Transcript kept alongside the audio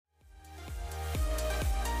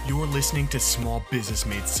You're listening to Small Business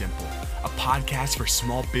Made Simple, a podcast for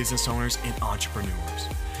small business owners and entrepreneurs.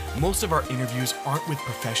 Most of our interviews aren't with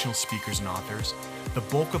professional speakers and authors. The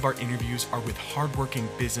bulk of our interviews are with hardworking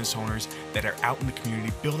business owners that are out in the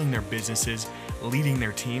community building their businesses, leading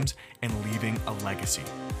their teams, and leaving a legacy.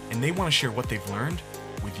 And they want to share what they've learned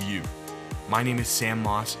with you. My name is Sam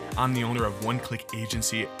Moss. I'm the owner of One Click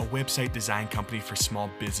Agency, a website design company for small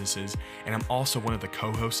businesses, and I'm also one of the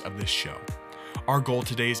co-hosts of this show. Our goal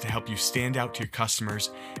today is to help you stand out to your customers,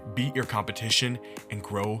 beat your competition, and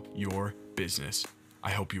grow your business. I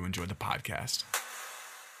hope you enjoy the podcast.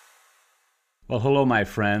 Well, hello, my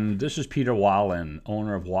friend. This is Peter Wallen,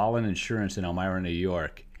 owner of Wallen Insurance in Elmira, New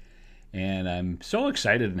York. And I'm so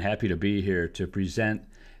excited and happy to be here to present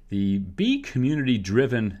the Be Community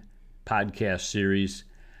Driven podcast series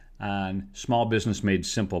on Small Business Made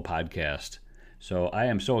Simple podcast. So I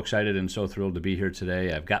am so excited and so thrilled to be here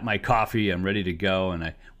today. I've got my coffee, I'm ready to go, and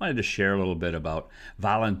I wanted to share a little bit about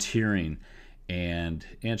volunteering and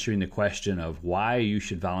answering the question of why you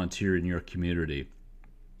should volunteer in your community.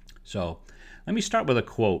 So let me start with a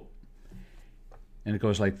quote, and it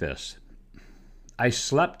goes like this. I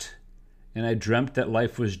slept and I dreamt that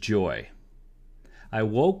life was joy. I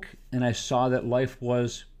woke and I saw that life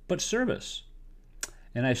was but service.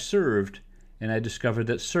 And I served and I discovered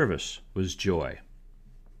that service was joy.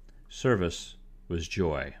 Service was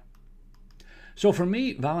joy. So for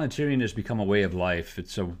me, volunteering has become a way of life.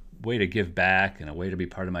 It's a way to give back and a way to be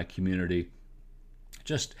part of my community.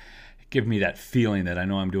 Just give me that feeling that I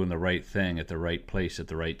know I'm doing the right thing at the right place at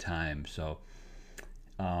the right time. So,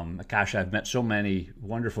 I've met so many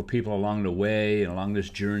wonderful people along the way and along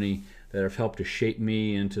this journey that have helped to shape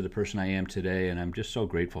me into the person I am today, and I'm just so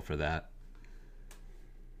grateful for that.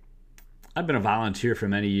 I've been a volunteer for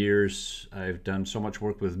many years. I've done so much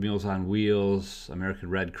work with Meals on Wheels, American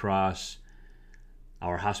Red Cross,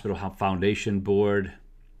 our Hospital Foundation Board,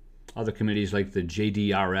 other committees like the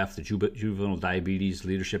JDRF, the Juvenile Diabetes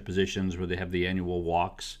Leadership Positions, where they have the annual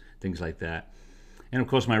walks, things like that. And of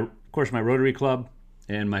course my Rotary Club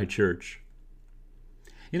and my church.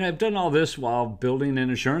 You know, I've done all this while building an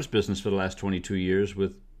insurance business for the last 22 years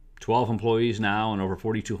with 12 employees now and over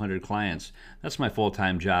 4,200 clients. That's my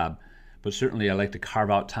full-time job, but certainly I like to carve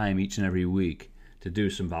out time each and every week to do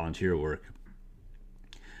some volunteer work.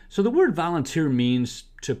 So the word volunteer means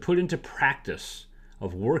to put into practice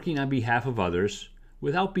of working on behalf of others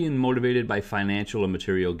without being motivated by financial or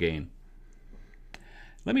material gain.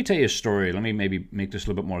 Let me tell you a story. Let me maybe make this a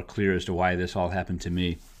little bit more clear as to why this all happened to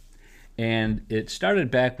me. And it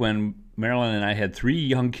started back when Marilyn and I had 3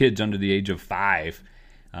 young kids under the age of 5,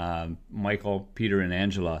 Michael, Peter, and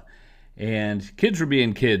Angela. And kids were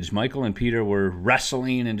being kids. Michael and Peter were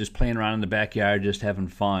wrestling and just playing around in the backyard, just having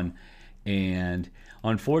fun. And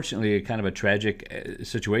unfortunately, a kind of a tragic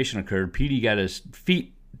situation occurred. Petey got his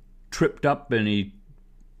feet tripped up and he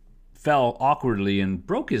fell awkwardly and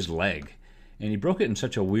broke his leg. And he broke it in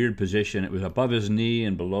such a weird position. It was above his knee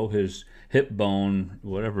and below his hip bone,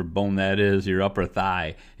 whatever bone that is, your upper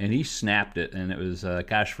thigh. And he snapped it. And it was,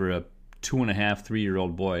 for a 2.5,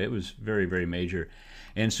 3-year-old boy, it was very, very major.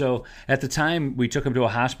 And so at the time, we took him to a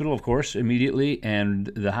hospital, of course, immediately. And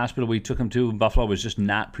the hospital we took him to in Buffalo was just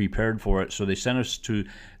not prepared for it. So they sent us to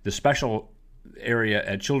the special area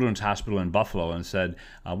at Children's Hospital in Buffalo and said,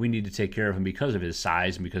 we need to take care of him because of his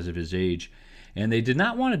size and because of his age. And they did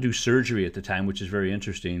not want to do surgery at the time, which is very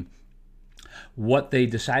interesting. What they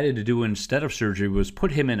decided to do instead of surgery was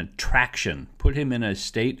put him in a traction, put him in a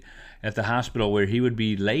state at the hospital where he would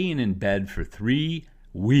be laying in bed for 3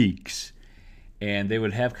 weeks. And they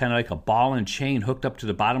would have kind of like a ball and chain hooked up to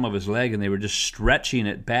the bottom of his leg, and they were just stretching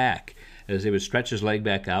it back as they would stretch his leg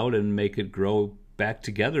back out and make it grow back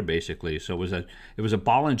together, basically. So it was a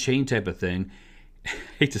ball and chain type of thing. I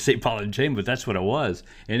hate to say ball and chain, but that's what it was.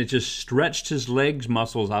 And it just stretched his legs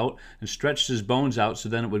muscles out and stretched his bones out so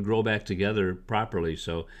then it would grow back together properly.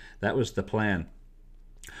 So that was the plan.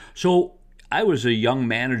 So I was a young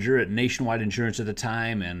manager at Nationwide Insurance at the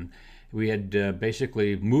time, and we had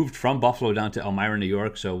basically moved from Buffalo down to Elmira, New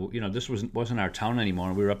York. So, this wasn't our town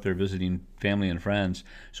anymore. We were up there visiting family and friends.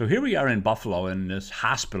 So here we are in Buffalo in this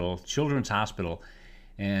hospital, Children's Hospital.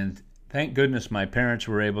 And thank goodness my parents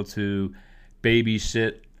were able to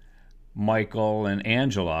babysit Michael and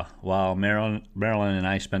Angela while Marilyn and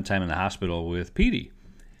I spent time in the hospital with Petey.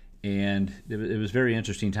 And it was a very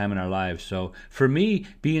interesting time in our lives. So for me,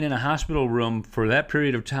 being in a hospital room for that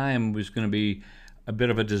period of time was going to be a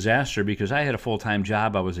bit of a disaster because I had a full-time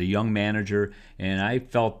job. I was a young manager, and I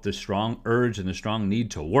felt the strong urge and the strong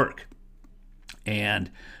need to work.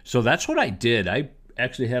 And so that's what I did. I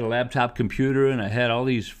actually had a laptop computer, and I had all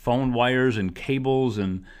these phone wires and cables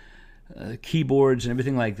and keyboards and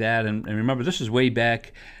everything like that. And remember, this is way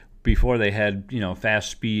back before they had,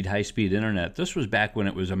 fast speed, high speed internet. This was back when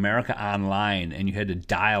it was America Online and you had to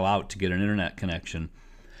dial out to get an internet connection.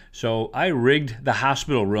 So I rigged the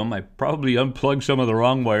hospital room. I probably unplugged some of the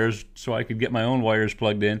wrong wires so I could get my own wires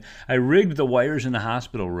plugged in. I rigged the wires in the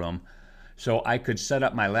hospital room so I could set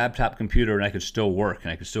up my laptop computer and I could still work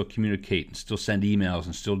and I could still communicate and still send emails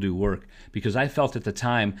and still do work, because I felt at the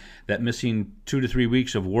time that missing 2 to 3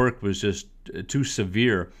 weeks of work was just too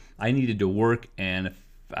severe. I needed to work, and if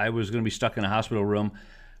I was going to be stuck in a hospital room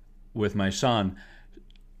with my son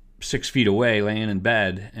 6 feet away laying in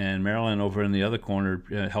bed, and Marilyn over in the other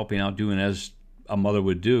corner helping out, doing as a mother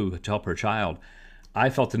would do to help her child, I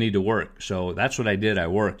felt the need to work. So that's what I did. I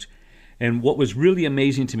worked. And what was really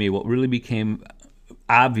amazing to me, what really became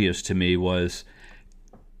obvious to me, was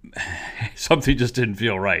something just didn't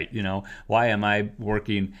feel right. Why am I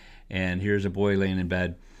working and here's a boy laying in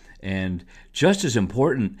bed? And just as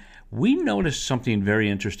important, we noticed something very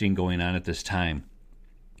interesting going on at this time.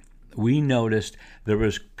 We noticed there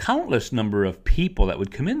was countless number of people that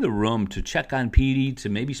would come in the room to check on Petey, to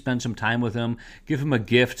maybe spend some time with him, give him a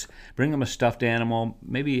gift, bring him a stuffed animal,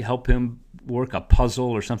 maybe help him work a puzzle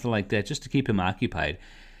or something like that, just to keep him occupied.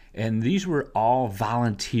 And these were all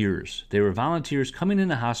volunteers. They were volunteers coming in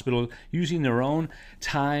the hospital, using their own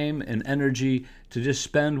time and energy to just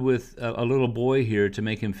spend with a little boy here to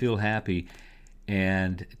make him feel happy.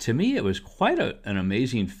 And to me, it was quite an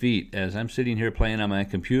amazing feat. As I'm sitting here playing on my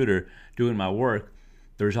computer, doing my work,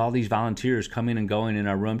 there's all these volunteers coming and going in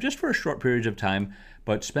our room just for a short period of time,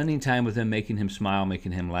 but spending time with him, making him smile,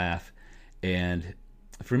 making him laugh. And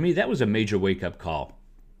for me, that was a major wake-up call.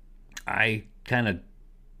 I kind of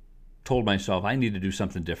told myself I need to do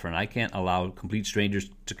something different. I can't allow complete strangers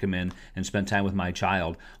to come in and spend time with my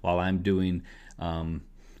child while I'm doing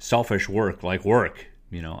selfish work like work.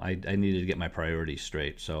 I needed to get my priorities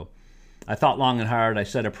straight. So I thought long and hard. I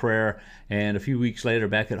said a prayer, and a few weeks later,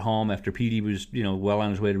 back at home, after Petey was, well on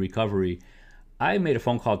his way to recovery, I made a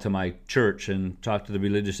phone call to my church and talked to the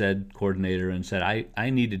religious ed coordinator and said, I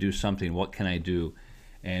need to do something. What can I do?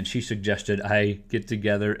 And she suggested I get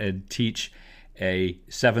together and teach a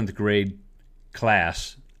 7th grade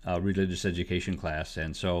class, a religious education class.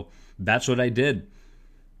 And so that's what I did.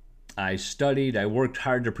 I studied, I worked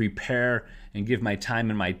hard to prepare and give my time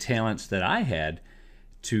and my talents that I had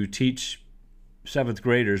to teach 7th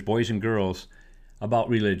graders, boys and girls, about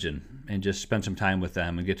religion, and just spend some time with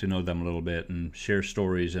them and get to know them a little bit and share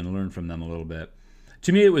stories and learn from them a little bit.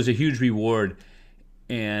 To me, it was a huge reward,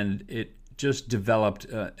 and it just developed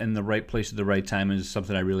in the right place at the right time, and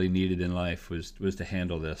something I really needed in life was to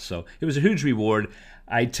handle this. So it was a huge reward.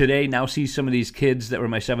 I today now see some of these kids that were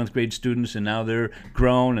my 7th grade students, and now they're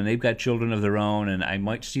grown and they've got children of their own, and I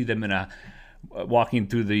might see them walking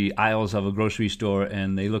through the aisles of a grocery store,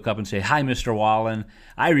 and they look up and say, "Hi, Mr. Wallen,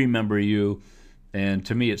 I remember you." And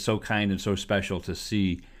to me, it's so kind and so special to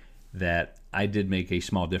see that I did make a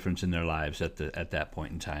small difference in their lives at that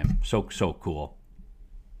point in time. So cool.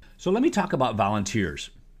 So let me talk about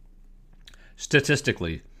volunteers.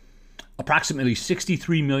 Statistically, approximately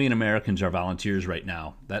 63 million Americans are volunteers right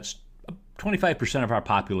now. That's 25% of our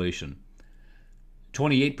population.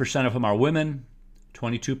 28% of them are women,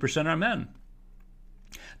 22% are men.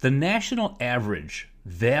 The national average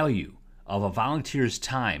value of a volunteer's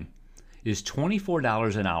time is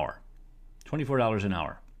 $24 an hour. $24 an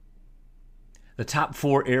hour. The top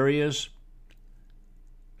 4 areas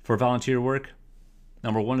for volunteer work: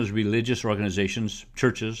 number 1 is religious organizations,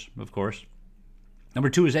 churches, of course. Number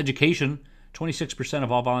 2 is education. 26%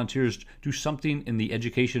 of all volunteers do something in the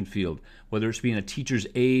education field, whether it's being a teacher's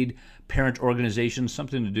aide, parent organization,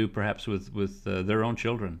 something to do perhaps with their own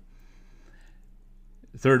children.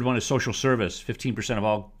 The third one is social service. 15% of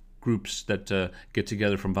all groups that get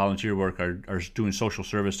together from volunteer work are doing social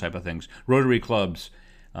service type of things. Rotary clubs,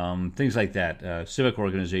 things like that. Civic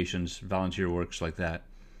organizations, volunteer works like that.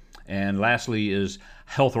 And lastly is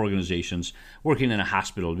health organizations, working in a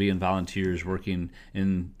hospital, being volunteers, working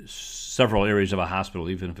in several areas of a hospital,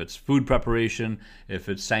 even if it's food preparation, if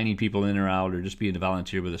it's signing people in or out, or just being a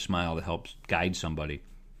volunteer with a smile that helps guide somebody.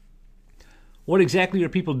 What exactly are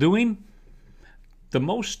people doing? The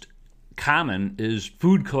most common is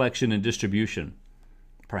food collection and distribution,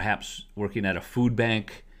 perhaps working at a food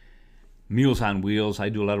bank, Meals on Wheels. I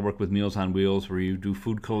do a lot of work with Meals on Wheels, where you do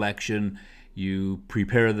food collection, you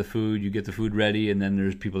prepare the food, you get the food ready, and then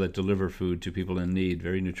there's people that deliver food to people in need,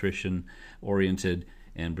 very nutrition oriented,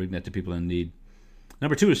 and bring that to people in need.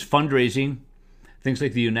 Number 2 is fundraising. Things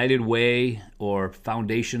like the United Way or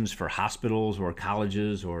foundations for hospitals or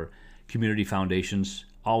colleges or community foundations,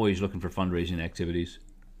 always looking for fundraising activities.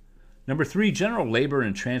 Number 3, general labor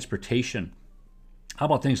and transportation. How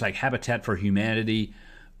about things like Habitat for Humanity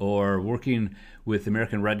or working with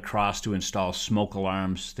American Red Cross to install smoke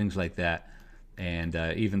alarms, things like that. And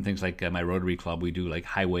even things like my Rotary Club, we do like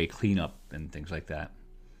highway cleanup and things like that.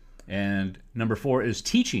 And number 4 is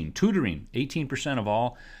teaching, tutoring. 18% of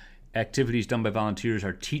all activities done by volunteers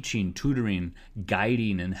are teaching, tutoring,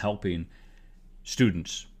 guiding, and helping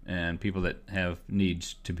students and people that have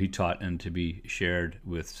needs to be taught and to be shared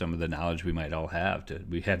with some of the knowledge we might all have.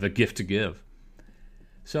 We have a gift to give.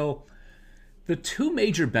 So the 2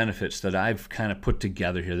 major benefits that I've kind of put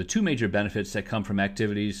together here, the 2 major benefits that come from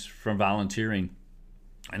activities from volunteering,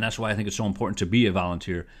 and that's why I think it's so important to be a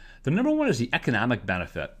volunteer. The number 1 is the economic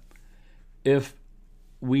benefit. If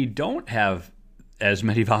we don't have as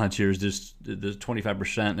many volunteers, there's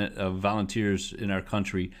 25% of volunteers in our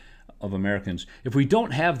country of Americans. If we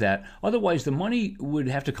don't have that, otherwise the money would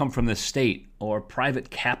have to come from the state or private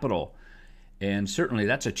capital. And certainly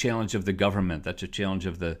that's a challenge of the government. That's a challenge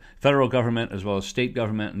of the federal government as well as state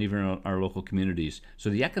government and even our local communities.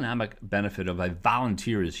 So the economic benefit of a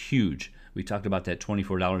volunteer is huge. We talked about that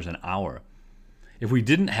 $24 an hour. If we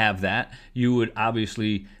didn't have that, you would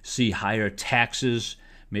obviously see higher taxes,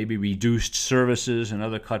 maybe reduced services and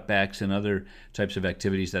other cutbacks and other types of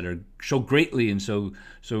activities that are so greatly and so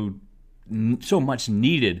much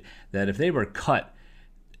needed that if they were cut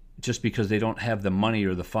just because they don't have the money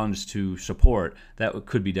or the funds to support, that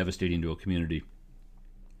could be devastating to a community.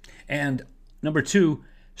 And number 2,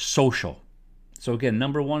 social. So again,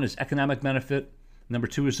 number 1 is economic benefit. Number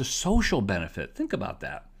 2 is the social benefit. Think about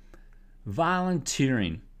that.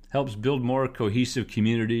 Volunteering helps build more cohesive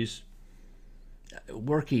communities.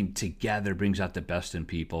 Working together brings out the best in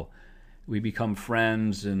people. We become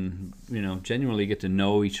friends and, genuinely get to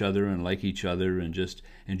know each other and like each other and just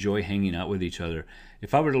enjoy hanging out with each other.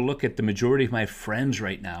 If I were to look at the majority of my friends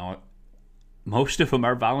right now, most of them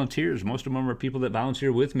are volunteers. Most of them are people that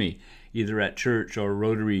volunteer with me, either at church or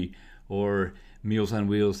Rotary or Meals on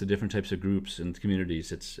Wheels, the different types of groups and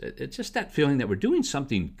communities. It's just that feeling that we're doing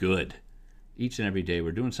something good. Each and every day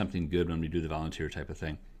we're doing something good when we do the volunteer type of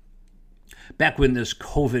thing. Back when this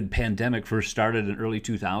COVID pandemic first started in early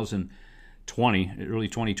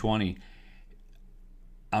 2020,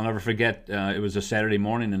 I'll never forget, it was a Saturday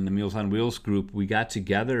morning in the Meals on Wheels group. We got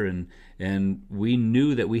together and we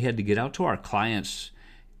knew that we had to get out to our clients,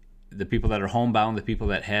 the people that are homebound, the people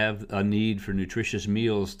that have a need for nutritious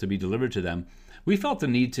meals to be delivered to them. We felt the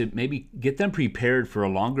need to maybe get them prepared for a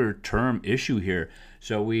longer term issue here.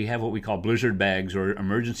 So we have what we call blizzard bags or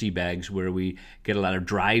emergency bags where we get a lot of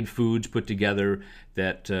dried foods put together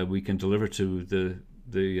that we can deliver to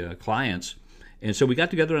the clients. And so we got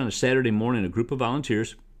together on a Saturday morning, a group of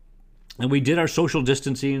volunteers, and we did our social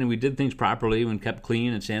distancing and we did things properly and kept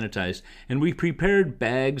clean and sanitized. And we prepared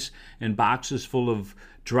bags and boxes full of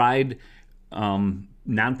dried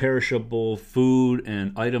non-perishable food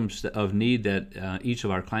and items of need that each of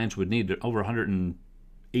our clients would need. There are over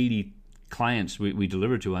 180 clients we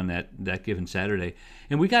delivered to on that given Saturday.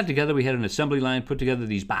 And we got together, we had an assembly line, put together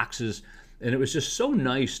these boxes, and it was just so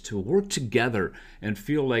nice to work together and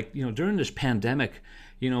feel like, during this pandemic,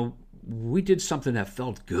 we did something that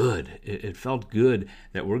felt good. It felt good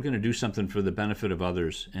that we're going to do something for the benefit of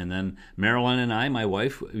others. And then Marilyn and I, my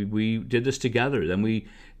wife, we did this together. Then we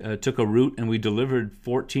took a route and we delivered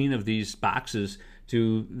 14 of these boxes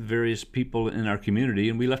to various people in our community,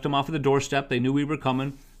 and we left them off at the doorstep. They knew we were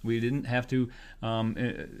coming. We didn't have to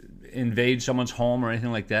invade someone's home or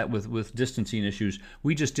anything like that with distancing issues.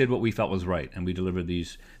 We just did what we felt was right, and we delivered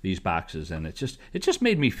these boxes. And it just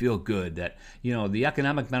made me feel good that the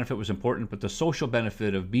economic benefit was important, but the social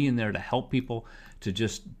benefit of being there to help people, to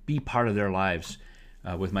just be part of their lives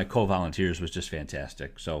with my co-volunteers was just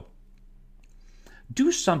fantastic. So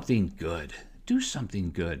do something good. Do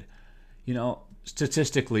something good.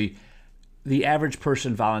 Statistically, the average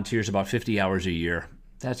person volunteers about 50 hours a year.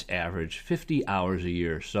 That's average, 50 hours a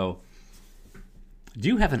year. So do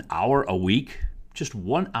you have an hour a week? Just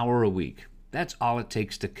 1 hour a week. That's all it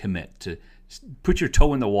takes to commit, to put your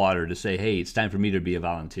toe in the water, to say, hey, it's time for me to be a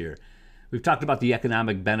volunteer. We've talked about the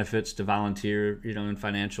economic benefits to volunteer, in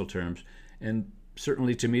financial terms. And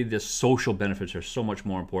certainly to me, the social benefits are so much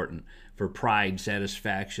more important for pride,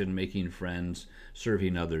 satisfaction, making friends,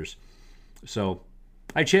 serving others. So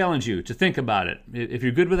I challenge you to think about it. If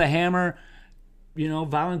you're good with a hammer,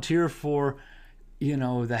 volunteer for,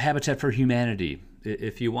 the Habitat for Humanity.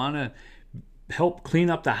 If you want to help clean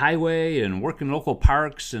up the highway and work in local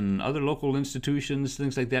parks and other local institutions,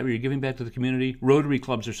 things like that, where you're giving back to the community. Rotary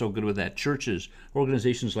clubs are so good with that. Churches,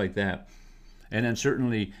 organizations like that. And then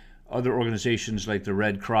certainly other organizations like the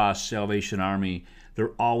Red Cross, Salvation Army,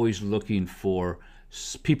 they're always looking for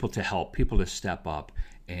people to help, people to step up.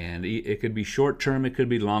 And it could be short-term, it could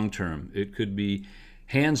be long-term. It could be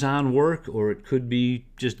hands-on work, or it could be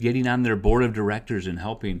just getting on their board of directors and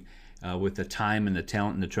helping with the time and the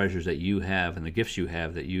talent and the treasures that you have and the gifts you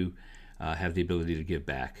have that you have the ability to give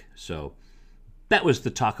back. So that was the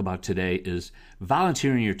talk about today, is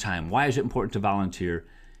volunteering your time. Why is it important to volunteer?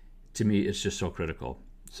 To me, it's just so critical.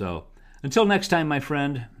 So until next time, my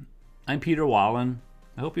friend, I'm Peter Wallen.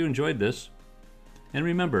 I hope you enjoyed this. And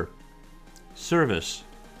remember, service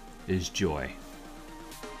is joy.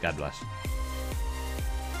 God bless.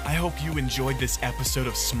 I hope you enjoyed this episode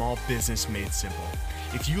of Small Business Made Simple.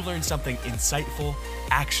 If you learned something insightful,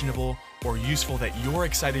 actionable, or useful that you're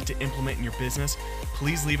excited to implement in your business,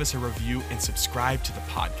 please leave us a review and subscribe to the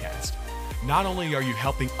podcast. Not only are you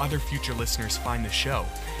helping other future listeners find the show,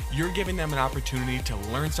 you're giving them an opportunity to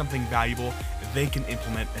learn something valuable they can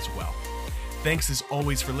implement as well. Thanks as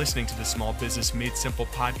always for listening to the Small Business Made Simple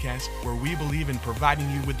podcast, where we believe in providing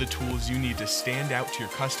you with the tools you need to stand out to your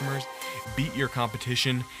customers, beat your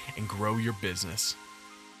competition, and grow your business.